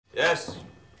Yes.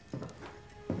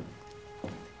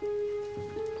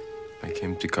 I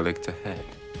came to collect a head.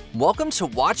 Welcome to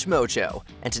Watch Mojo,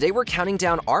 and today we're counting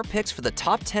down our picks for the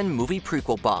top 10 movie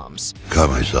prequel bombs.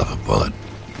 Got myself a bullet.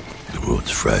 The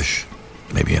wound's fresh,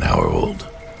 maybe an hour old.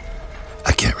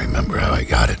 I can't remember how I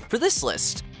got it. For this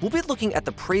list, we'll be looking at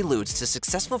the preludes to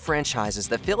successful franchises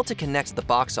that failed to connect to the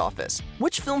box office.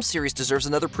 Which film series deserves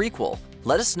another prequel?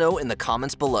 Let us know in the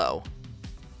comments below.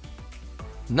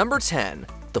 Number 10.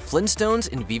 The Flintstones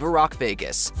in Viva Rock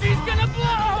Vegas. She's gonna blow!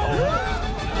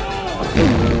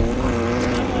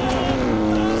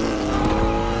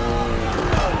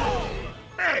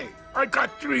 Hey, I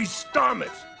got 3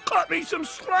 stomachs. Cut me some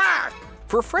slack.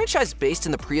 For a franchise based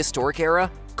in the prehistoric era,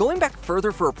 going back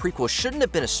further for a prequel shouldn't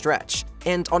have been a stretch.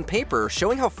 And on paper,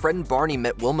 showing how Fred and Barney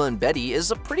met Wilma and Betty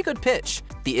is a pretty good pitch.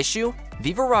 The issue?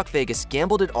 Viva Rock Vegas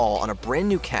gambled it all on a brand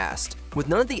new cast, with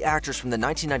none of the actors from the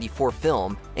 1994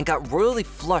 film, and got royally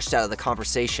flushed out of the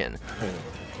conversation.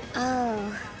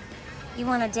 Oh, you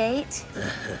want a date?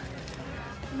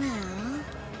 Well,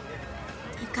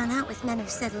 I've gone out with men who've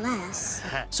said less.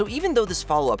 So even though this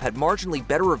follow-up had marginally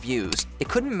better reviews, it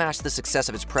couldn't match the success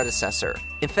of its predecessor.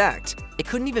 In fact, it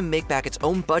couldn't even make back its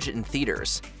own budget in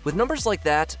theaters. With numbers like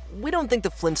that, we don't think the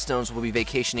Flintstones will be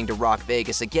vacationing to Rock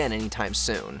Vegas again anytime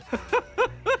soon.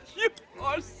 You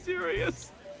are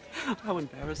serious? How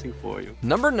embarrassing for you.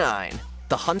 Number 9.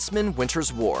 The Huntsman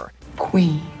Winter's War.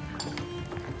 Queen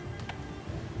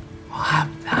will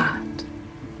have that.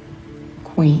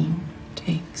 Queen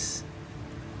takes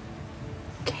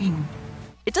king.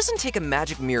 It doesn't take a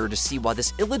magic mirror to see why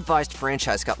this ill-advised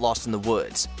franchise got lost in the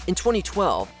woods. In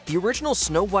 2012, the original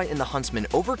Snow White and the Huntsman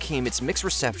overcame its mixed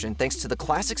reception thanks to the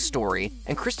classic story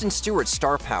and Kristen Stewart's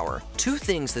star power, 2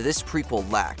 things that this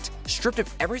prequel lacked. Stripped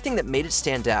of everything that made it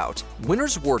stand out,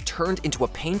 Winter's War turned into a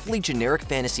painfully generic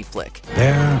fantasy flick.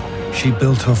 There, she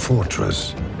built her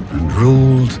fortress and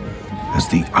ruled as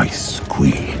the Ice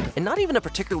Queen. And not even a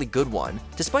particularly good one.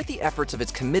 Despite the efforts of its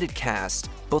committed cast,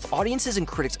 both audiences and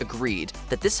critics agreed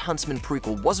that this Huntsman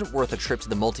prequel wasn't worth a trip to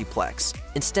the multiplex.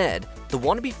 Instead, the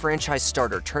wannabe franchise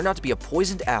starter turned out to be a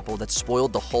poisoned apple that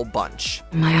spoiled the whole bunch.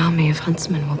 My army of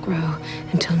huntsmen will grow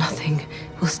until nothing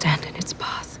will stand in its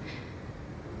path.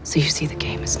 So you see, the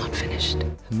game is not finished.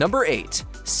 Number 8.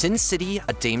 Sin City,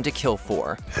 A Dame to Kill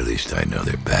For. At least I know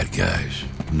they're bad guys.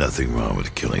 Nothing wrong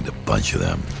with killing the bunch of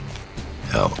them.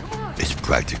 Hell, it's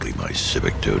practically my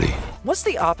civic duty. What's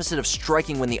the opposite of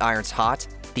striking when the iron's hot?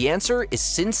 The answer is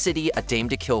Sin City, A Dame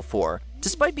to Kill For.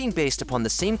 Despite being based upon the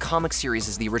same comic series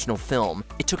as the original film,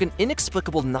 it took an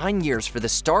inexplicable 9 years for the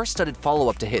star-studded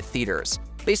follow-up to hit theaters.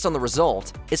 Based on the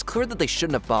result, it's clear that they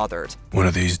shouldn't have bothered. One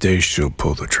of these days she'll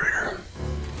pull the trigger.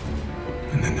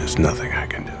 And then there's nothing I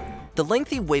can do. The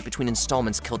lengthy wait between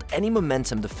installments killed any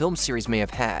momentum the film series may have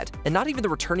had, and not even the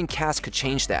returning cast could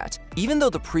change that. Even though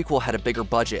the prequel had a bigger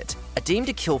budget, A Dame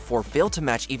to Kill For failed to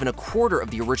match even a quarter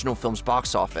of the original film's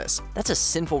box office. That's a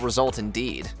sinful result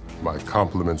indeed. My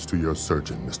compliments to your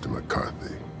surgeon, Mr.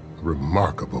 McCarthy. A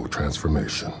remarkable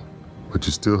transformation. But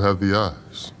you still have the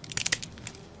eyes.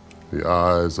 The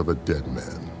eyes of a dead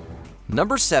man.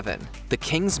 Number 7. The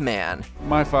King's Man.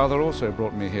 My father also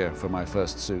brought me here for my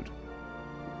first suit.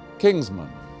 Kingsman,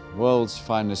 world's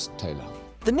finest tailor.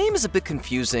 The name is a bit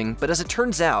confusing, but as it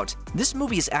turns out, this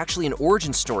movie is actually an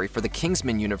origin story for the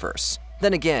Kingsman universe.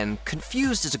 Then again,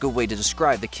 confused is a good way to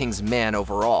describe the King's Man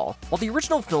overall. While the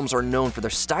original films are known for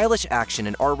their stylish action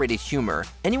and R-rated humor,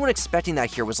 anyone expecting that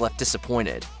here was left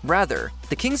disappointed. Rather,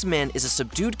 the King's Man is a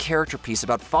subdued character piece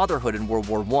about fatherhood in World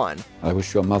War I. I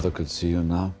wish your mother could see you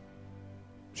now.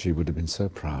 She would have been so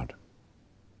proud.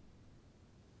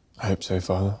 I hope so,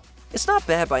 Father. It's not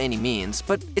bad by any means,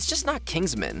 but it's just not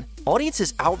Kingsman.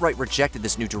 Audiences outright rejected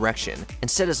this new direction, and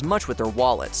said as much with their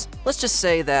wallets. Let's just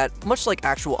say that, much like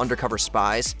actual undercover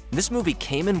spies, this movie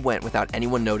came and went without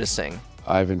anyone noticing.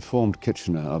 I've informed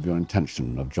Kitchener of your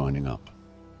intention of joining up,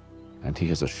 and he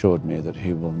has assured me that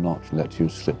he will not let you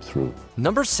slip through.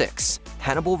 Number 6.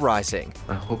 Hannibal Rising.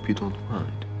 I hope you don't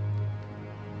mind.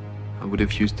 I would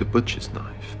have used a butcher's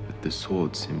knife, but the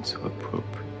sword seemed so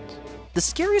appropriate. The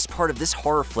scariest part of this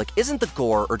horror flick isn't the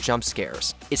gore or jump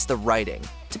scares, it's the writing.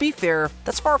 To be fair,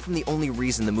 that's far from the only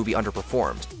reason the movie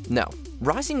underperformed. No,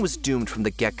 Rising was doomed from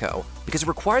the get-go because it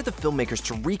required the filmmakers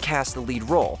to recast the lead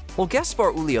role. While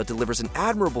Gaspar Ulliel delivers an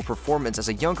admirable performance as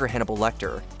a younger Hannibal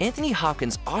Lecter, Anthony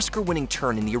Hopkins' Oscar-winning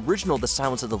turn in the original The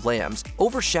Silence of the Lambs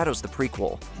overshadows the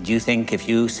prequel. Do you think if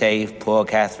you save poor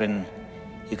Catherine,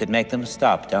 you could make them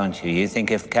stop, don't you? You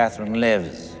think if Catherine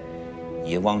lives,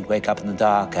 you won't wake up in the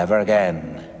dark ever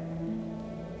again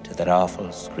to that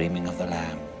awful screaming of the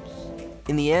lambs.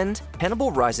 In the end,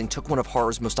 Hannibal Rising took one of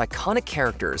horror's most iconic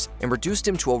characters and reduced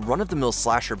him to a run-of-the-mill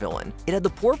slasher villain. It had the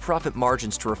poor profit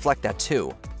margins to reflect that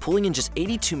too, pulling in just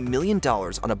 $82 million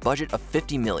on a budget of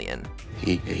 $50 million.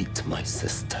 He ate my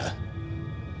sister.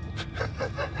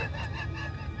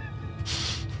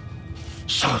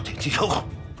 So did you.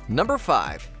 Number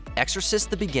 5. Exorcist: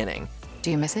 The Beginning.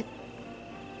 Do you miss it?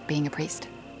 Being a priest?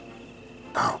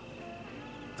 No.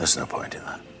 There's no point in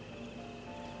that.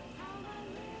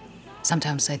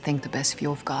 Sometimes I think the best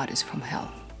view of God is from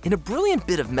hell. In a brilliant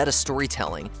bit of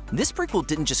meta-storytelling, this prequel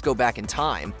didn't just go back in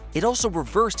time, it also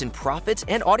reversed in profit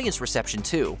and audience reception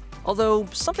too. Although,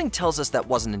 something tells us that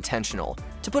wasn't intentional.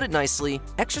 To put it nicely,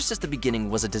 Exorcist: The Beginning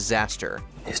was a disaster.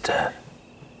 He's dead.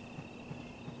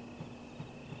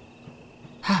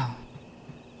 How?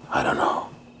 I don't know.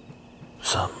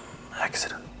 Some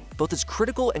accident. Both its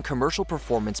critical and commercial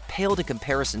performance paled in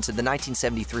comparison to the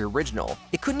 1973 original.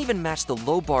 It couldn't even match the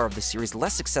low bar of the series'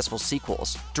 less successful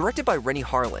sequels. Directed by Rennie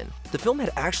Harlin, the film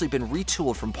had actually been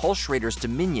retooled from Paul Schrader's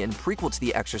Dominion prequel to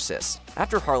The Exorcist.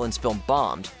 After Harlin's film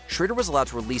bombed, Schrader was allowed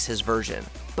to release his version,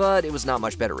 but it was not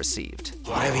much better received.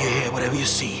 Whatever you hear, whatever you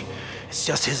see, it's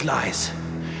just his lies.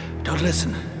 Don't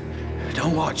listen.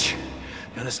 Don't watch.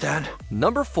 You understand?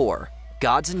 Number 4.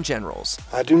 Gods and Generals.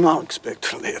 I do not expect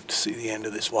to live to see the end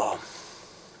of this war.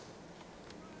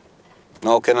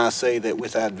 Nor can I say that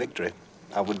without victory,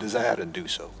 I would desire to do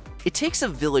so. It takes a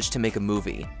village to make a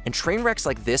movie, and train wrecks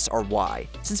like this are why.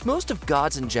 Since most of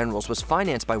Gods and Generals was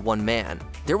financed by one man,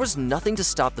 there was nothing to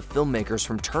stop the filmmakers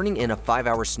from turning in a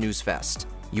 5-hour snooze fest.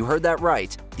 You heard that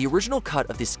right. The original cut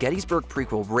of this Gettysburg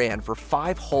prequel ran for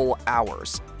 5 whole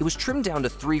hours. It was trimmed down to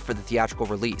 3 for the theatrical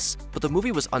release, but the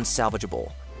movie was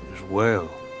unsalvageable. As well,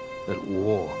 that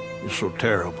war is so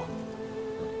terrible.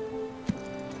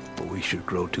 But we should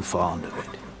grow too fond of it.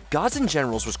 Gods and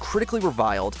Generals was critically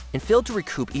reviled and failed to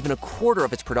recoup even a quarter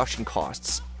of its production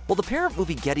costs. While the parent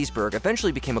movie Gettysburg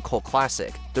eventually became a cult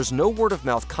classic, there's no word of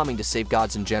mouth coming to save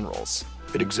Gods and Generals.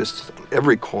 It exists in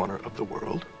every corner of the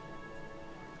world.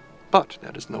 But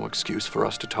that is no excuse for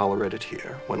us to tolerate it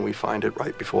here when we find it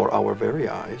right before our very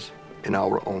eyes in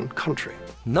our own country.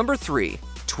 Number 3.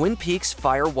 Twin Peaks: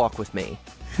 Fire Walk With Me.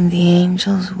 And the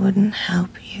angels wouldn't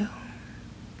help you.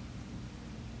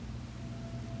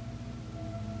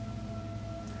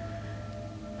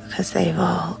 Because they've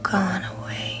all gone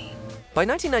away. By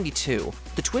 1992,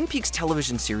 the Twin Peaks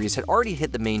television series had already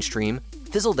hit the mainstream,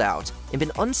 fizzled out, and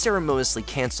been unceremoniously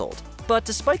canceled. But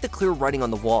despite the clear writing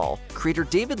on the wall, creator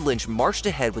David Lynch marched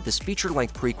ahead with this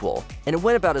feature-length prequel, and it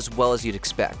went about as well as you'd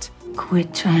expect.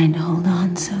 Quit trying to hold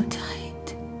on so tight.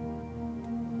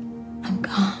 I'm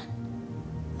gone.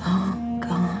 Long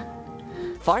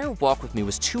gone. Fire Walk With Me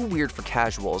was too weird for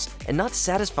casuals and not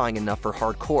satisfying enough for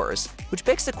hardcores, which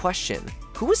begs the question,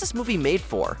 who was this movie made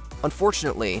for?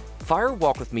 Unfortunately, Fire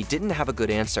Walk With Me didn't have a good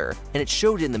answer, and it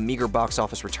showed in the meager box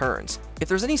office returns. If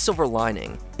there's any silver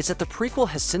lining, it's that the prequel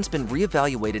has since been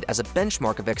reevaluated as a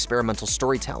benchmark of experimental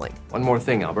storytelling. One more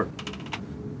thing, Albert.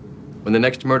 When the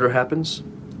next murder happens,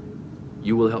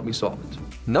 you will help me solve it.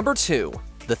 Number 2.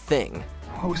 The Thing.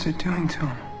 What was it doing to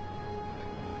him?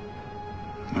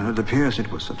 Well, it appears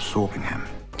it was absorbing him.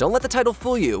 Don't let the title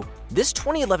fool you. This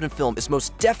 2011 film is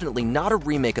most definitely not a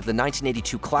remake of the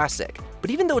 1982 classic, but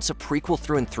even though it's a prequel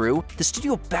through and through, the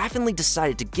studio bafflingly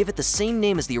decided to give it the same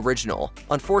name as the original.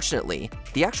 Unfortunately,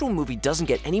 the actual movie doesn't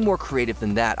get any more creative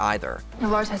than that either.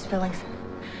 Lars has feelings.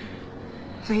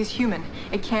 So he's human.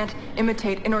 It can't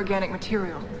imitate inorganic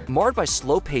material. Marred by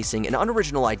slow pacing and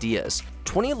unoriginal ideas,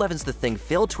 2011's The Thing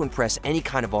failed to impress any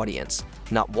kind of audience.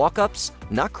 Not walk-ups,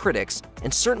 not critics,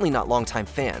 and certainly not longtime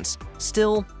fans.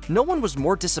 Still, no one was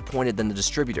more disappointed than the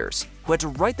distributors, who had to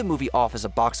write the movie off as a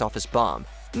box office bomb.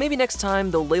 Maybe next time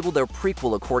they'll label their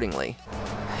prequel accordingly.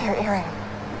 Your earring.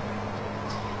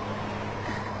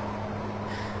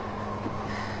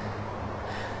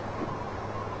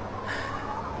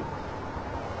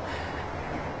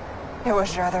 It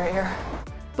was your other ear.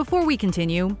 Before we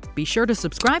continue, be sure to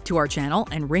subscribe to our channel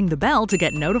and ring the bell to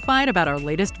get notified about our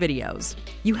latest videos.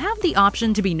 You have the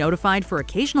option to be notified for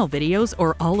occasional videos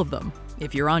or all of them.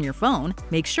 If you're on your phone,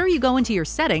 make sure you go into your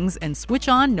settings and switch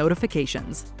on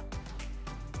notifications.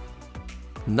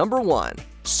 Number 1.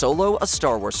 Solo: A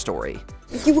Star Wars Story.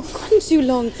 You were gone too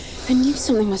long. I knew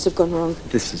something must have gone wrong.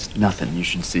 This is nothing. You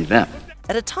should see them.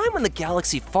 At a time when the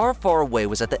galaxy far, far away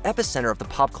was at the epicenter of the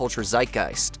pop culture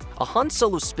zeitgeist, a Han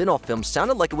Solo spin-off film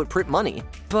sounded like it would print money,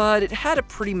 but it had a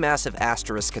pretty massive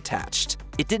asterisk attached.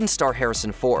 It didn't star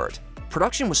Harrison Ford.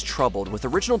 Production was troubled, with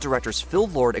original directors Phil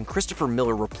Lord and Christopher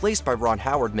Miller replaced by Ron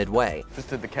Howard midway. Just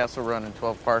did the castle run in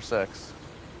 12 parsecs.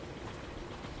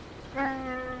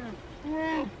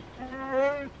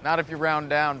 Not if you round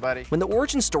down, buddy. When the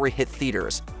origin story hit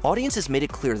theaters, audiences made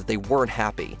it clear that they weren't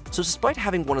happy. So despite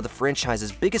having one of the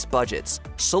franchise's biggest budgets,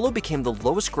 Solo became the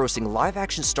lowest-grossing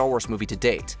live-action Star Wars movie to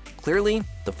date. Clearly,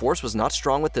 the Force was not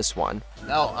strong with this one.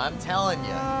 No, I'm telling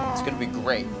you, it's gonna be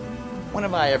great. When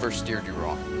have I ever steered you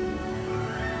wrong?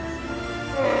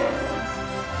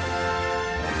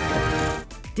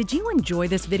 Did you enjoy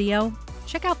this video?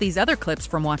 Check out these other clips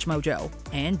from WatchMojo,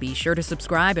 and be sure to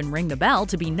subscribe and ring the bell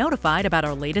to be notified about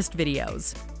our latest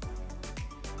videos.